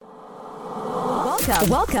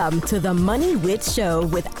Welcome to the Money Wit Show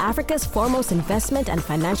with Africa's foremost investment and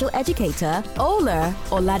financial educator, Ola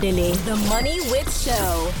Oladele. The Money Wit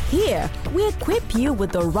Show. Here, we equip you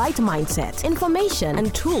with the right mindset, information,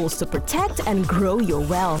 and tools to protect and grow your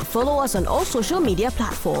wealth. Follow us on all social media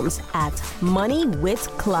platforms at Money Wit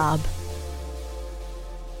Club.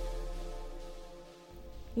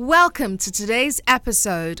 Welcome to today's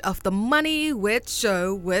episode of the Money Wit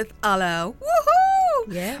Show with Ola. Woohoo!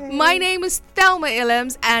 Yay. My name is Thelma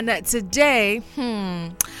Illems, and today,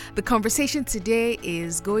 the conversation today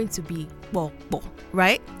is going to be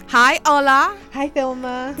right? Hi, Ola. Hi,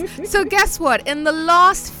 Thelma. So guess what? In the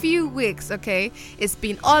last few weeks, it's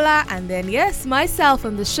been Ola and then, yes, myself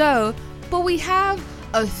on the show, but we have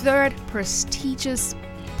a third prestigious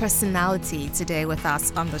personality today with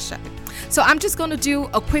us on the show. So I'm just going to do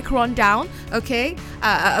a quick rundown,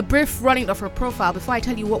 a brief running of her profile before I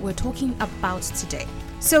tell you what we're talking about today.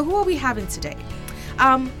 So who are we having today?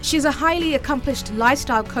 She's a highly accomplished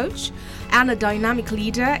lifestyle coach and a dynamic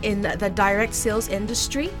leader in the direct sales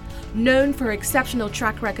industry, known for her exceptional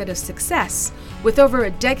track record of success. With over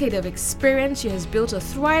a decade of experience, she has built a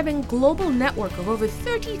thriving global network of over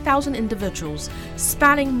 30,000 individuals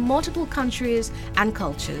spanning multiple countries and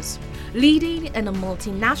cultures. Leading in a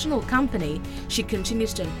multinational company, she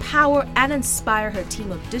continues to empower and inspire her team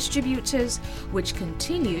of distributors, which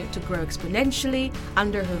continue to grow exponentially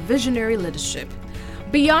under her visionary leadership.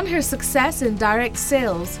 Beyond her success in direct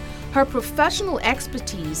sales, her professional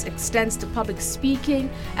expertise extends to public speaking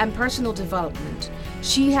and personal development.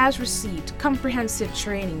 She has received comprehensive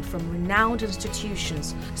training from renowned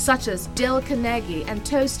institutions such as Dale Carnegie and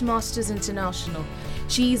Toastmasters International.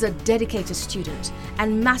 She is a dedicated student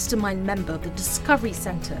and mastermind member of the Discovery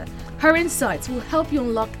Center. Her insights will help you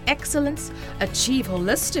unlock excellence, achieve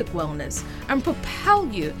holistic wellness, and propel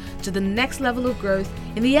you to the next level of growth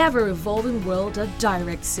in the ever-evolving world of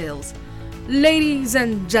direct sales. Ladies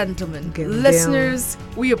and gentlemen, listeners,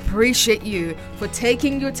 we appreciate you for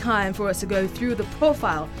taking your time for us to go through the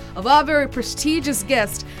profile of our very prestigious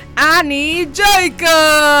guest, Annie Jacob.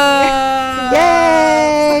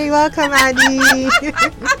 Yay! Welcome, Annie.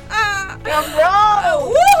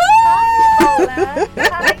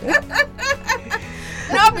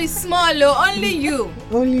 Not be small, only you.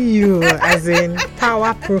 Only you, as in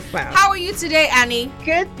power profile. How are you today, Annie?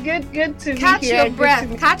 Good to Catch be here. your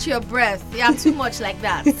breath. Catch your breath. Yeah, too much like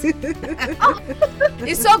that.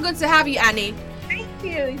 It's so good to have you, Annie. Thank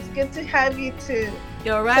you. It's good to have you too.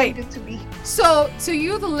 You're right. So good to be. So, to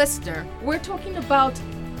you, the listener, we're talking about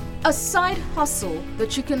a side hustle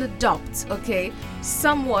that you can adopt,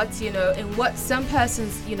 somewhat, in what some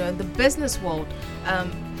persons, in the business world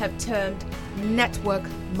have termed network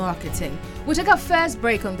marketing. We'll take our first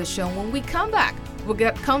break on the show. When we come back, we'll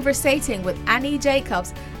get conversating with Annie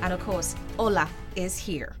Jacobs, and of course, Ola is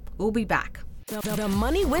here. We'll be back. The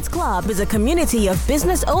Money Wit Club is a community of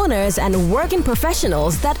business owners and working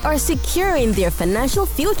professionals that are securing their financial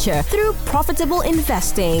future through profitable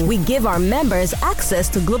investing. We give our members access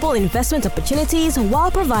to global investment opportunities while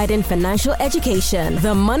providing financial education.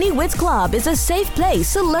 The Money Wit Club is a safe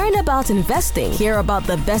place to learn about investing, hear about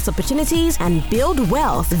the best opportunities, and build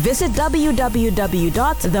wealth. Visit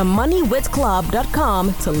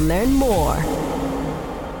www.themoneywitclub.com to learn more.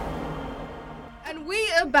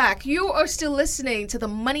 We are back. You are still listening to the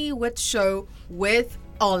Money Wit Show with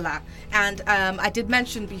Ola. And I did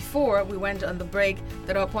mention before we went on the break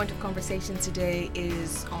that our point of conversation today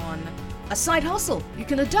is on a side hustle you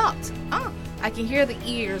can adopt. I can hear the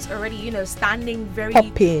ears already, standing very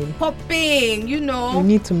popping, You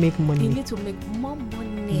need to make money. You need to make more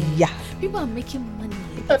money. Yeah. People are making money,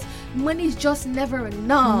 but money is just never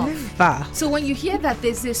enough. Never. So when you hear that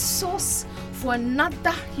there's a source for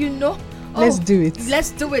another, let's do it.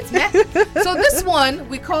 Let's do it, man. So this one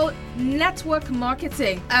we call network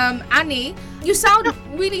marketing. Annie, you sound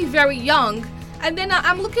really very young, and then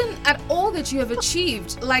I'm looking at all that you have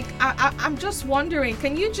achieved. Like I'm just wondering,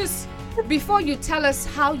 can you just, before you tell us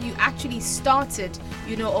how you actually started,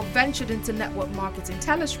 or ventured into network marketing,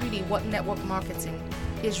 tell us really what network marketing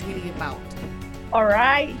is really about. All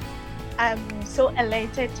right. I'm so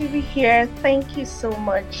elated to be here. Thank you so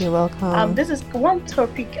much. You're welcome. This is one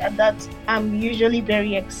topic that I'm usually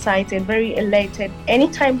very excited, very elated.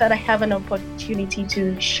 Anytime that I have an opportunity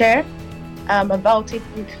to share about it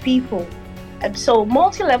with people. So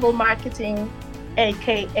multi-level marketing,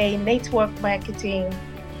 aka network marketing,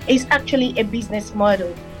 is actually a business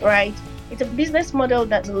model, right? It's a business model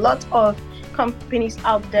that a lot of companies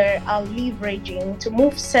out there are leveraging to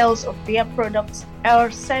move sales of their products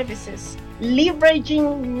or services,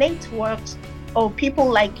 leveraging networks of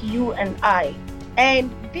people like you and I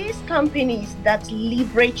And these companies that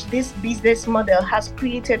leverage this business model has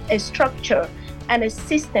created a structure and a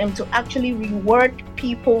system to actually reward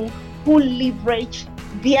people who leverage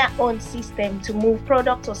their own system to move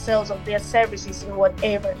products or sales of their services in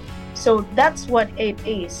whatever. So that's what it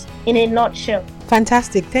is in a nutshell.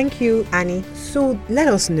 Fantastic. Thank you, Annie. So let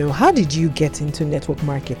us know, how did you get into network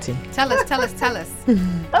marketing? Tell us.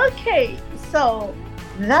 Okay, so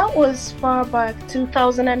that was far back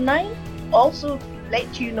 2009. Also,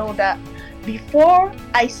 let you know that before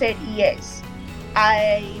I said yes,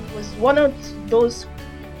 I was one of those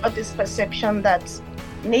of this perception that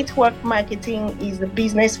network marketing is the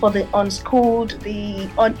business for the unschooled, the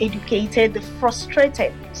uneducated, the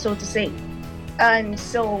frustrated, so to say. And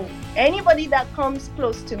so anybody that comes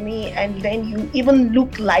close to me and then you even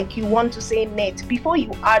look like you want to say net, before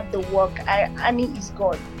you add the work, Annie is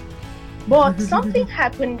gone. But something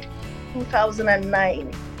happened in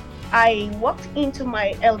 2009. I walked into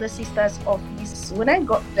my elder sister's office. When I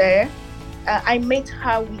got there, I met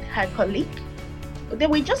her with her colleague. They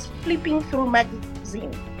were just flipping through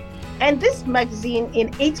magazine. And this magazine,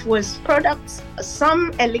 in it was products,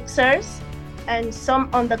 some elixirs and some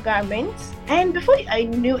undergarments. And before I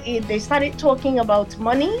knew it, they started talking about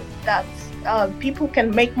money, that people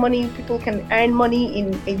can make money, people can earn money,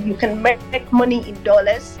 you can make money in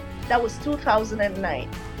dollars. That was 2009.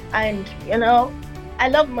 And, I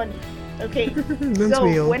love money. Okay.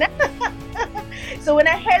 So when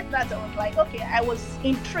I heard that, I was like, okay, I was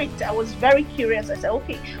intrigued. I was very curious. I said,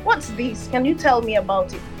 okay, what's this? Can you tell me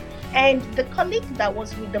about it? And the colleague that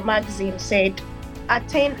was with the magazine said,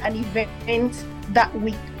 attend an event that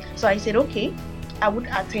week. So I said, okay, I would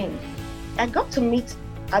attend. I got to meet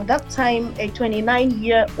at that time a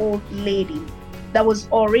 29-year-old lady that was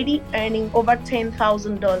already earning over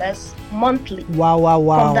 $10,000 monthly.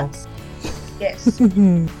 Wow. Yes.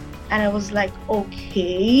 And I was like,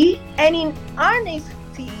 okay. And in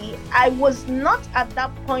honesty, I was not at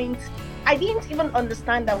that point. I didn't even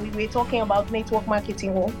understand that we were talking about network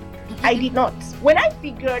marketing. I did not. When I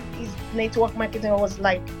figured is network marketing, I was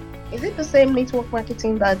like, is it the same network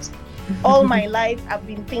marketing that all my life I've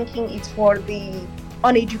been thinking it's for the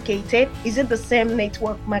uneducated? Is it the same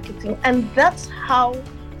network marketing? And that's how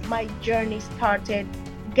my journey started,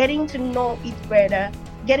 getting to know it better,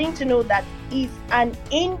 getting to know that it's an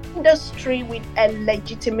industry with a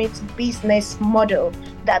legitimate business model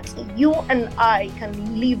that you and I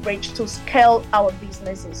can leverage to scale our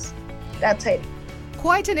businesses. That's it.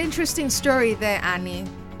 Quite an interesting story there, Annie.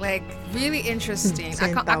 Like, really interesting.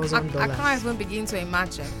 I can't even begin to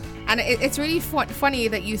imagine. And it's really funny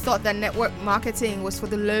that you thought that network marketing was for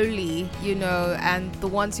the lowly, and the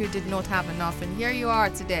ones who did not have enough. And here you are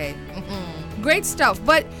today. Great stuff.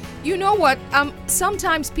 But you know what?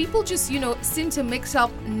 Sometimes people just, seem to mix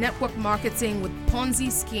up network marketing with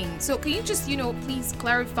Ponzi schemes. So can you just, please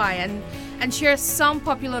clarify and share some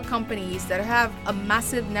popular companies that have a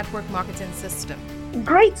massive network marketing system?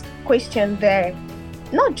 Great question there.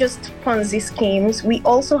 Not just Ponzi schemes, we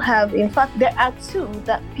also have, in fact, there are two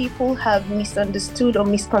that people have misunderstood or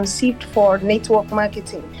misconceived for network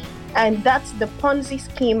marketing. And that's the Ponzi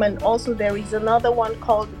scheme, and also there is another one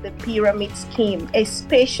called the pyramid scheme,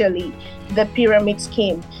 especially the pyramid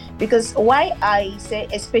scheme. Because why I say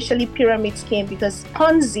especially pyramid scheme, because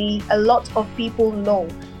Ponzi, a lot of people know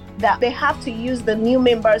that they have to use the new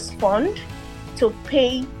members fund to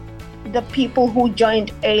pay the people who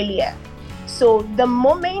joined earlier. So the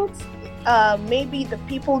moment maybe the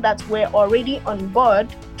people that were already on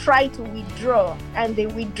board try to withdraw and they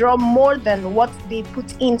withdraw more than what they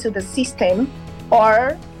put into the system,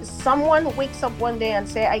 or someone wakes up one day and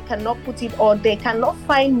say, I cannot put it, or they cannot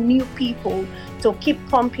find new people to keep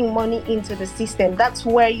pumping money into the system, that's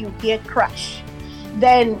where you hear crash.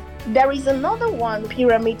 Then there is another one,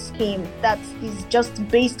 pyramid scheme, that is just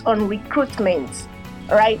based on recruitment,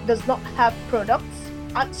 right? Does not have products.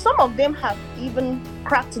 And some of them have even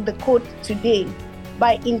cracked the code today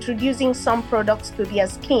by introducing some products to their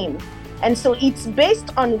scheme. And so it's based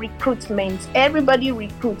on recruitment. Everybody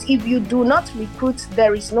recruits. If you do not recruit,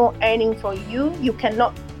 there is no earning for you. You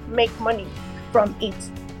cannot make money from it.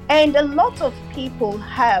 And a lot of people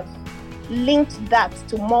have linked that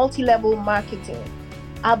to multi-level marketing.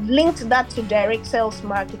 I've linked that to direct sales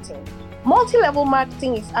marketing. Multi-level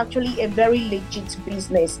marketing is actually a very legit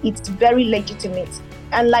business. It's very legitimate.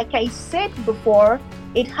 And like I said before,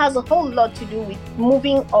 it has a whole lot to do with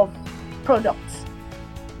moving of products.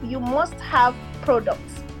 You must have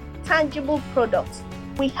products, tangible products.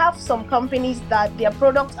 We have some companies that their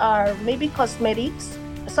products are maybe cosmetics.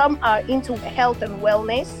 Some are into health and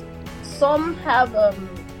wellness. Some have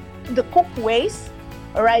the cookwares.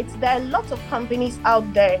 All right, there are lots of companies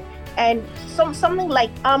out there, and something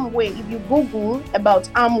like Amway. If you Google about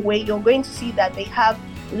Amway, you're going to see that they have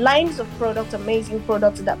lines of products, amazing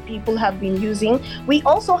products that people have been using. We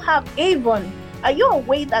also have Avon. Are you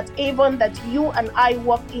aware that Avon, that you and I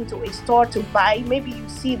walk into a store to buy, maybe you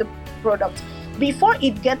see the product, before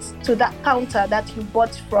it gets to that counter that you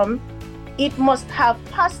bought from, it must have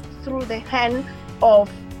passed through the hand of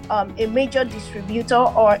a major distributor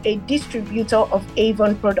or a distributor of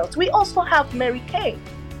Avon products. We also have Mary Kay.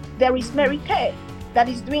 There is Mary Kay that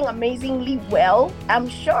is doing amazingly well. I'm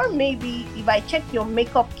sure maybe if I check your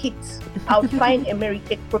makeup kit, I'll find a Mary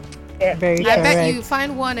Kay product there. Very I correct. bet you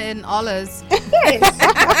find one in Ola's.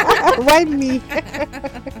 Yes. Why me?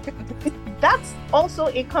 That's also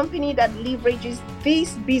a company that leverages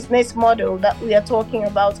this business model that we are talking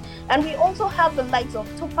about. And we also have the likes of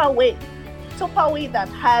Tupperware that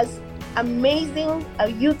has amazing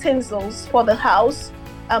utensils for the house,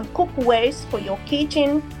 cookwares for your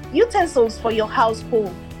kitchen, utensils for your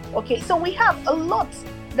household. Okay, so we have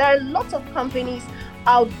there are lots of companies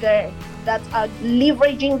out there that are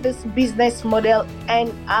leveraging this business model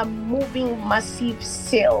and are moving massive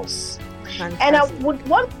sales. Fantastic. And I would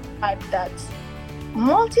want to add that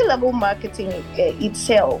multi-level marketing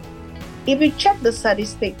itself, if you check the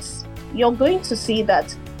statistics, you're going to see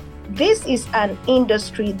that this is an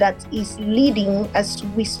industry that is leading, as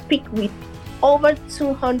we speak, with over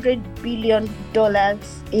 $200 billion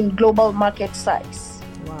in global market size.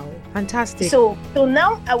 Wow, fantastic. So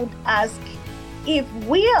now I would ask, if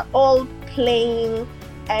we are all playing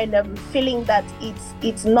and feeling that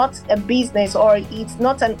it's not a business or it's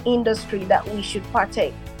not an industry that we should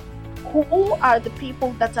partake, who are the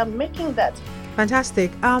people that are making that?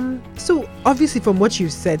 Fantastic. So obviously from what you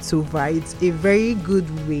said so far, it's a very good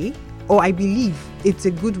way, or I believe it's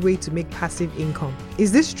a good way to make passive income.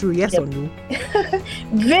 Is this true? Yes or no?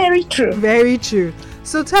 Very true. Very true.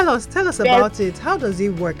 So tell us about it. How does it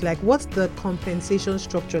work? Like, what's the compensation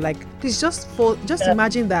structure like? Please just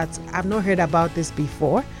imagine that I've not heard about this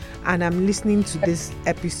before and I'm listening to this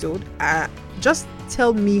episode. Just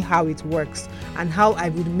tell me how it works and how I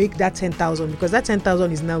would make that 10,000, because that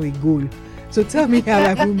 10,000 is now a goal. So tell me how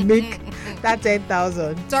I will make that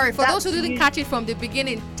 10,000. Sorry, for those who didn't catch it from the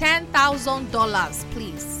beginning, $10,000,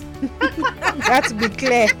 please. That's to be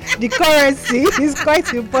clear. The currency is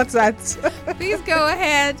quite important. Please go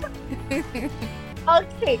ahead.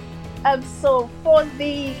 Okay. So for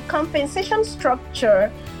the compensation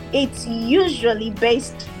structure, it's usually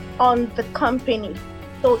based on the company.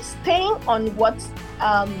 So staying on what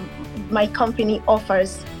my company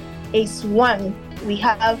offers is, one, we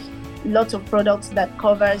have lots of products that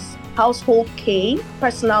covers household care,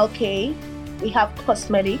 personal care, we have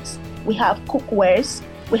cosmetics, we have cookwares,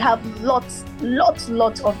 we have lots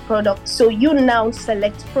of products. So you now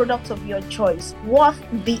select products of your choice worth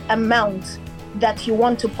the amount that you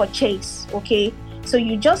want to purchase. Okay, so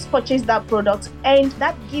you just purchase that product and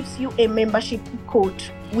that gives you a membership code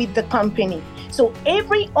with the company. So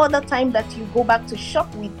every other time that you go back to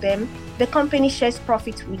shop with them, the company shares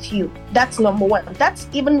profit with you. That's number one. That's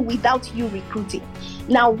even without you recruiting.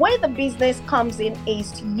 Now, where the business comes in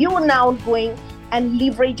is you now going and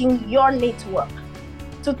leveraging your network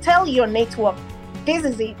to tell your network, this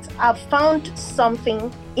is it. I've found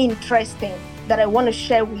something interesting that I want to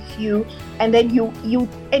share with you. And then you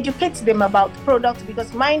educate them about products,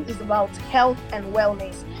 because mine is about health and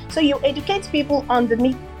wellness. So you educate people on the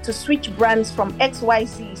need to switch brands from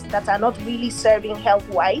XYZs that are not really serving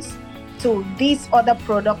health-wise to these other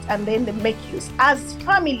products, and then they make use. As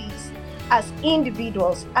families, as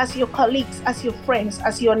individuals, as your colleagues, as your friends,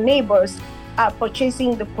 as your neighbors are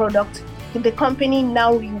purchasing the product, the company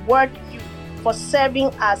now reward you for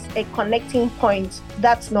serving as a connecting point.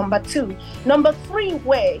 That's number two. Number three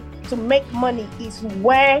way to make money is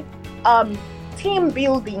where team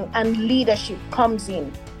building and leadership comes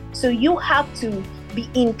in. So you have to be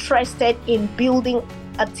interested in building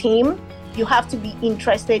a team. You have to be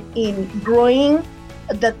interested in growing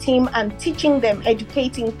the team and teaching them,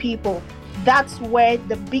 educating people. That's where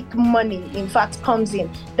the big money, in fact, comes in.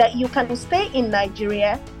 That you can stay in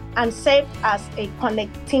Nigeria and serve as a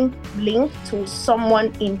connecting link to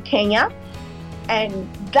someone in Kenya.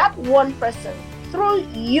 And that one person, through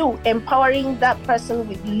you empowering that person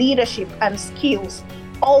with leadership and skills,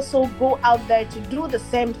 also go out there to do the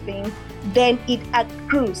same thing, then it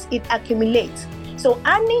accrues, it accumulates. So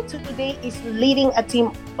Annie today is leading a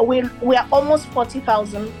team. We are almost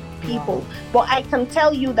 40,000 people. Wow. But I can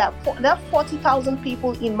tell you that that 40,000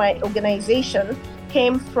 people in my organization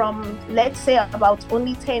came from, let's say, about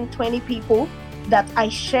only 10, 20 people that I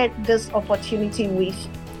shared this opportunity with.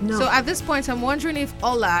 No. So at this point, I'm wondering if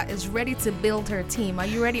Ola is ready to build her team. Are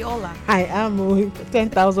you ready, Ola? I am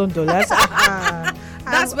 $10,000.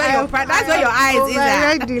 That's where your eyes is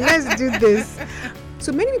at. Ready. Let's do this.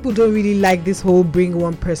 So many people don't really like this whole bring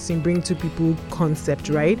one person, bring two people concept,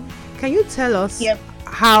 right? Can you tell us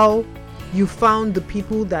how you found the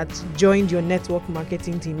people that joined your network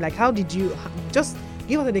marketing team? Like, how did you just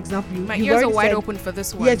give us an example? My ears are wide open for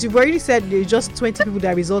this one. Yes, you've already said there's just 20 people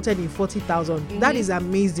that resulted in 40,000. That is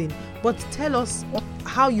amazing. But tell us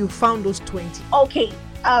how you found those 20. Okay.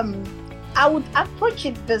 I would approach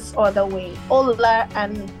it this other way. Ola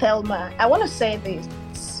and Thelma, I want to say this.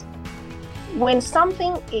 When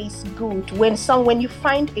something is good, when you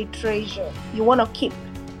find a treasure, you want to keep,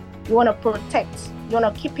 you want to protect, you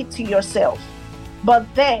want to keep it to yourself. But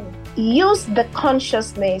then use the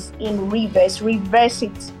consciousness in reverse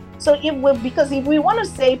it. So because if we want to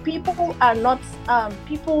say people are not,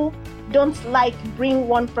 people don't like bring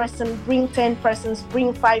one person, bring 10 persons,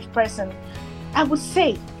 bring 5 persons, I would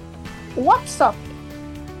say, WhatsApp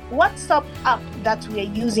app that we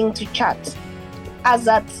are using to chat, as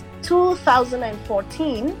at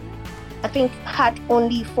 2014, I think had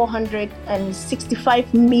only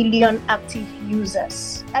 465 million active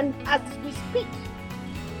users. And as we speak,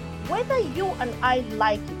 whether you and I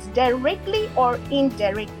like it directly or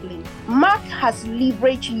indirectly, Mark has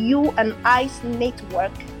leveraged you and I's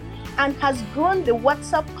network and has grown the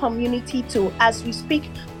WhatsApp community to, as we speak,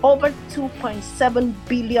 over 2.7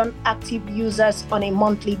 billion active users on a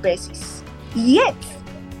monthly basis. Yet,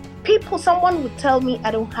 someone would tell me,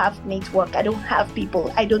 I don't have network, I don't have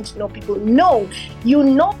people, I don't know people. No, you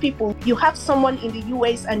know people. You have someone in the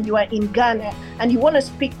US and you are in Ghana and you want to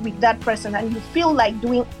speak with that person and you feel like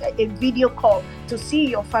doing a video call to see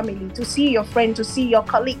your family, to see your friend, to see your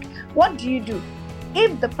colleague. What do?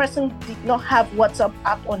 If the person did not have WhatsApp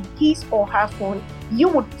app on his or her phone, you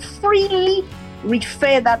would freely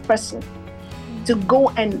refer that person to go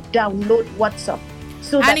and download WhatsApp.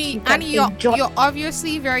 So Annie, you're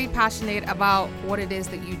obviously very passionate about what it is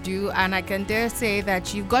that you do, and I can dare say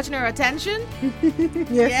that you've gotten her attention.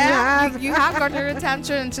 Yes, you have gotten her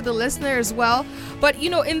attention, to the listener as well. But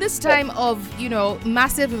in this time of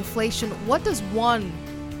massive inflation, what does one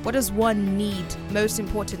need most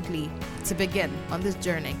importantly to begin on this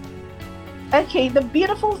journey? Okay, the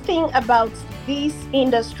beautiful thing about this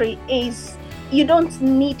industry is you don't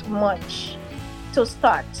need much to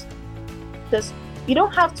start. You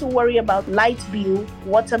don't have to worry about light bill,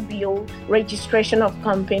 water bill, registration of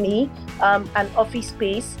company, and office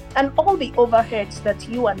space, and all the overheads that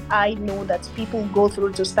you and I know that people go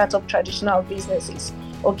through to start up traditional businesses.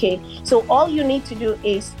 Okay, so all you need to do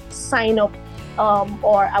is sign up,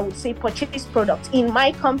 or I would say purchase products. In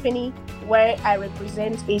my company, where I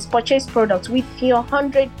represent, is purchase products with your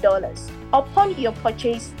 $100. Upon your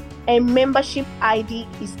purchase, a membership ID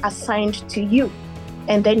is assigned to you,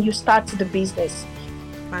 and then you start the business.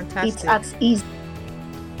 Fantastic. It's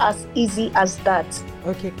as easy as that.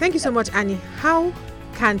 Okay, thank you so much, Annie. How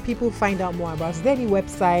can people find out more about it? Is there any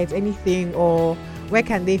website, anything, or where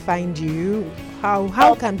can they find you?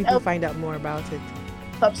 How can people find out more about it?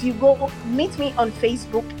 You go meet me on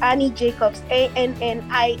Facebook, Annie Jacobs,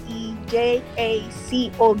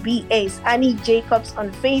 ANNIEJACOBS, Annie Jacobs on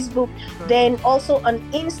Facebook. Then also on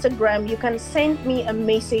Instagram, you can send me a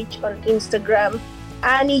message on Instagram,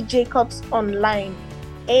 Annie Jacobs Online,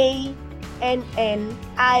 ANNIEJACOBS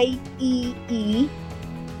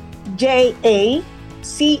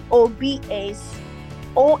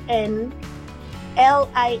ONLINE.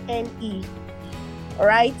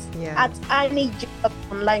 Right? Yeah. At Annie Jacobs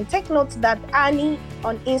Online. Take note that Annie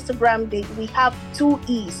on Instagram, we have 2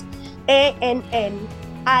 E's,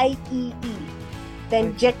 ANNIEE.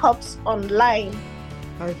 Then Jacobs Online.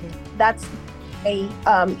 Okay. That's a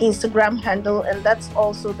Instagram handle, and that's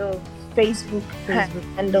also the Facebook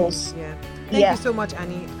handles. Yeah. Thank you so much,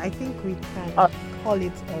 Annie. I think we can call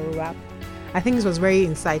it a wrap. I think this was very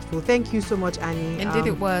insightful. Thank you so much, Annie. Indeed,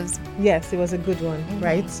 it was. Yes, it was a good one,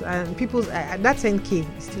 right? And people's that 10K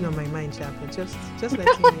is still on my mind, Sharp. Just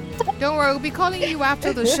letting you know. Don't worry, we'll be calling you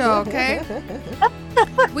after the show, okay?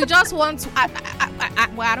 We just want I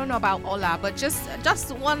don't know about Ola, but just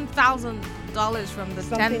 $1,000 from the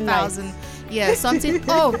 10,000. Yeah, something.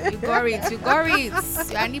 Oh, you got it.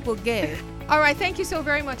 Annie Boge. All right, thank you so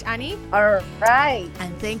very much, Annie. All right.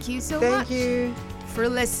 And thank you so Thank much you for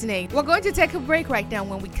listening. We're going to take a break right now.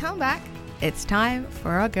 When we come back, it's time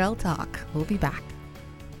for our girl talk. We'll be back.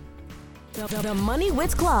 The Money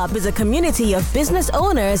Wits Club is a community of business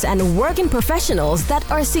owners and working professionals that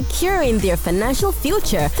are securing their financial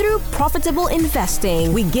future through profitable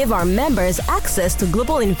investing. We give our members access to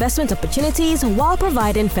global investment opportunities while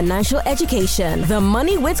providing financial education. The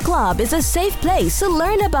Money Wits Club is a safe place to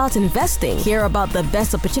learn about investing, hear about the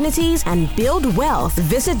best opportunities, and build wealth.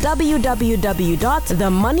 Visit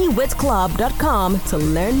www.themoneywitsclub.com to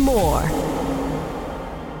learn more.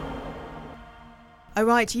 All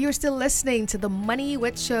right, you're still listening to the Money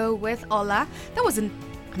Wits Show with Ola. That was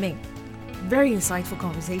very insightful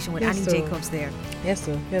conversation with Annie Jacobs there. Yes,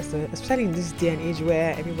 sir. Especially in this day and age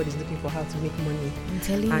where everybody's looking for how to make money. I'm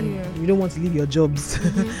telling you. And you don't want to leave your jobs,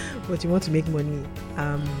 but you want to make money.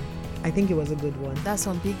 I think it was a good one. That's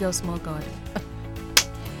on Big Girl, Small God.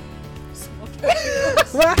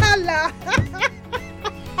 Voila!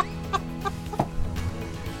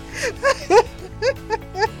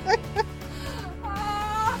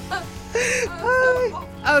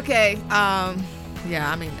 Okay, I'm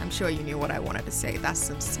sure you knew what I wanted to say. That's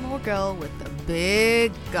some small girl with a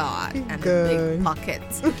big God and a big pocket.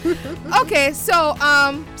 Okay, so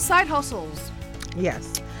side hustles.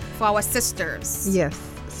 Yes. For our sisters. Yes.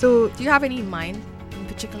 So do you have any in mind in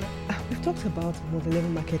particular? We've talked about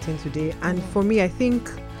multi-level marketing today, and for me, I think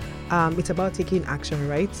it's about taking action,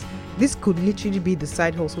 right? This could literally be the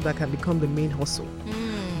side hustle that can become the main hustle.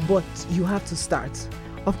 But you have to start.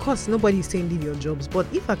 Of course, nobody is saying leave your jobs, but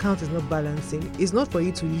if account is not balancing, it's not for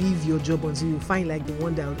you to leave your job until you find like the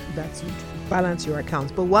one that would balance your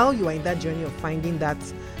account. But while you are in that journey of finding that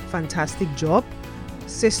fantastic job,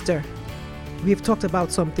 sister, we've talked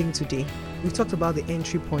about something today. We've talked about the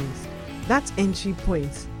entry point. That entry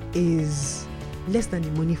point is less than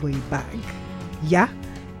the money for a bag. Yeah?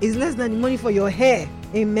 It's less than the money for your hair.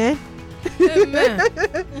 Amen? Amen.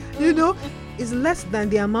 You know? Is less than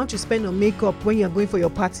the amount you spend on makeup when you're going for your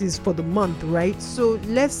parties for the month, right? So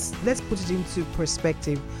let's put it into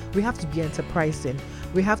perspective. We have to be enterprising.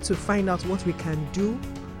 We have to find out what we can do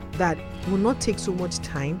that will not take so much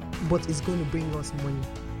time, but is going to bring us money.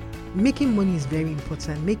 Making money is very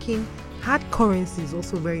important. Making hard currency is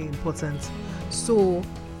also very important. So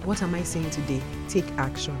what am I saying today? Take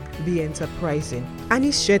action. Be enterprising.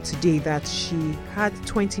 Annie shared today that she had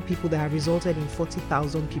 20 people that have resulted in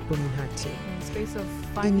 40,000 people in her team. In the space of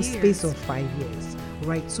 5 years. In the space of 5 years,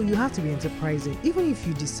 right? So you have to be enterprising. Even if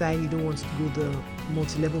you decide you don't want to go the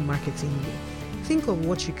multi-level marketing way, think of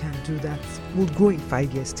what you can do that will grow in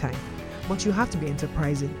 5 years' time. But you have to be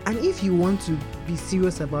enterprising. And if you want to be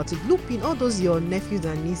serious about it, look in all those your nephews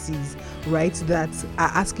and nieces, right, that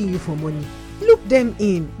are asking you for money. Look them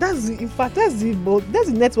in. That's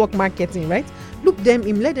the network marketing, right? Look them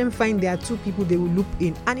in. Let them find there are 2 people they will loop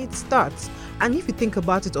in, and it starts. And if you think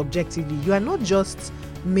about it objectively, you are not just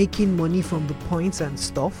making money from the points and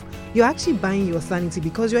stuff. You're actually buying your sanity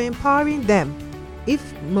because you're empowering them.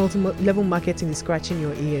 If multi-level marketing is scratching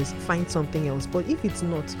your ears, find something else. But if it's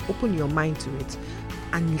not, open your mind to it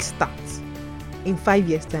and start. In 5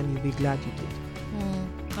 years' time, you'll be glad you did.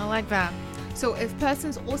 I like that. So if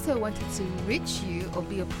persons also wanted to reach you or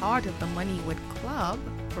be a part of the Money Wits Club,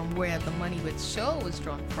 from where the Money Wits Show was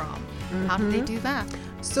drawn from, how do they do that?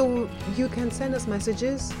 So you can send us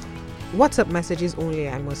messages, WhatsApp messages only,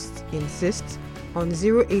 I must insist, on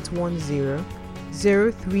 0810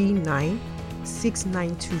 039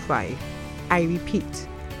 6925. I repeat,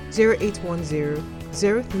 0810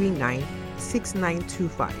 039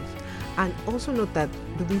 6925. And also note that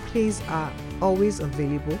the replays are always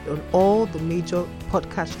available on all the major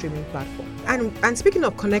podcast streaming platforms. And speaking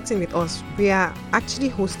of connecting with us, we are actually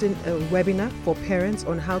hosting a webinar for parents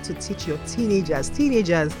on how to teach your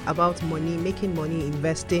teenagers about money, making money,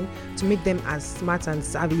 investing, to make them as smart and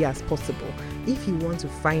savvy as possible. If you want to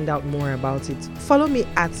find out more about it, follow me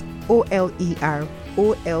at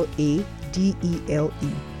OLEROLADELE.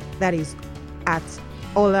 That is at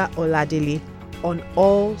Ola Oladele on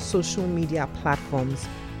all social media platforms.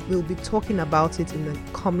 We'll be talking about it in the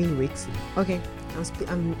coming weeks. Okay,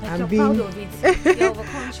 I'm being proud of it.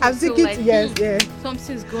 I'm thinking, so yes.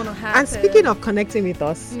 Something's gonna happen. And speaking of connecting with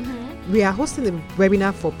us, we are hosting a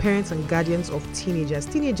webinar for parents and guardians of teenagers.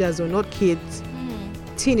 Teenagers are not kids,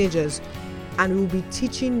 teenagers, and we'll be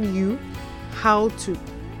teaching you how to.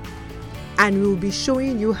 And we'll be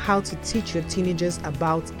showing you how to teach your teenagers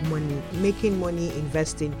about money, making money,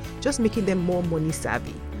 investing, just making them more money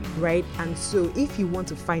savvy, right? And so if you want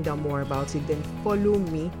to find out more about it, then follow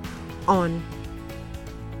me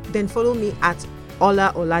at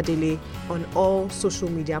Ola Oladele on all social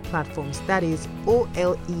media platforms. That is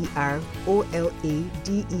OLEROLADELE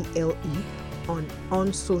on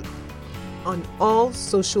all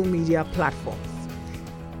social media platforms.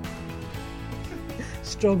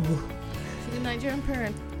 struggle. To the Nigerian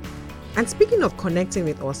parent. And speaking of connecting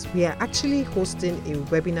with us, we are actually hosting a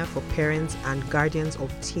webinar for parents and guardians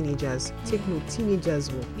of teenagers. Take note,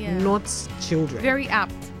 teenagers, not children. Very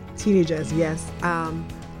apt. Teenagers, yes.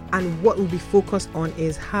 And what will be focused on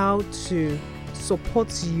is how to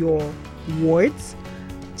support your wards,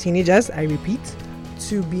 teenagers, I repeat,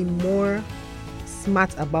 to be more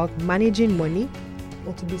smart about managing money,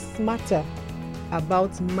 or to be smarter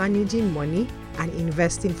about managing money and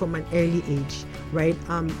investing from an early age, right?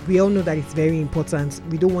 We all know that it's very important.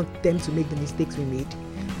 We don't want them to make the mistakes we made.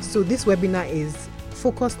 So this webinar is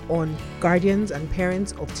focused on guardians and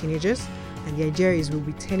parents of teenagers, and the idea is we'll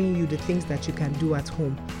be telling you the things that you can do at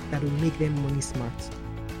home that will make them money smart.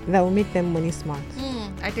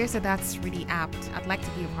 I dare say that's really apt. I'd like to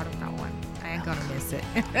be a part of that one. I ain't gonna miss it.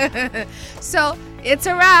 So it's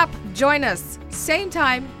a wrap. Join us same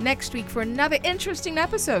time next week for another interesting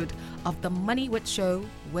episode of The Money Wit Show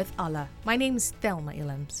with Ola. My name is Thelma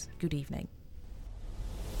Ilams. Good evening.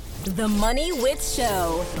 The Money Wit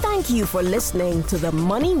Show. Thank you for listening to The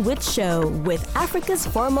Money Wit Show with Africa's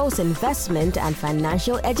foremost investment and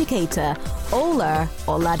financial educator, Ola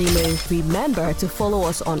Oladile. Remember to follow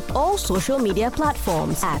us on all social media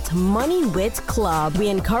platforms at Money Wit Club. We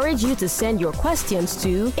encourage you to send your questions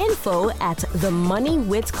to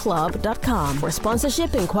info@themoneywitclub.com. For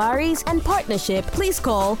sponsorship inquiries and partnership, please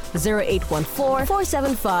call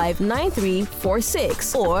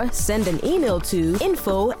 0814-475-9346 or send an email to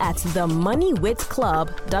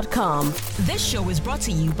info@themoneywitclub.com. This show is brought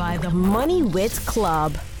to you by the Money Wit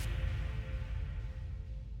Club.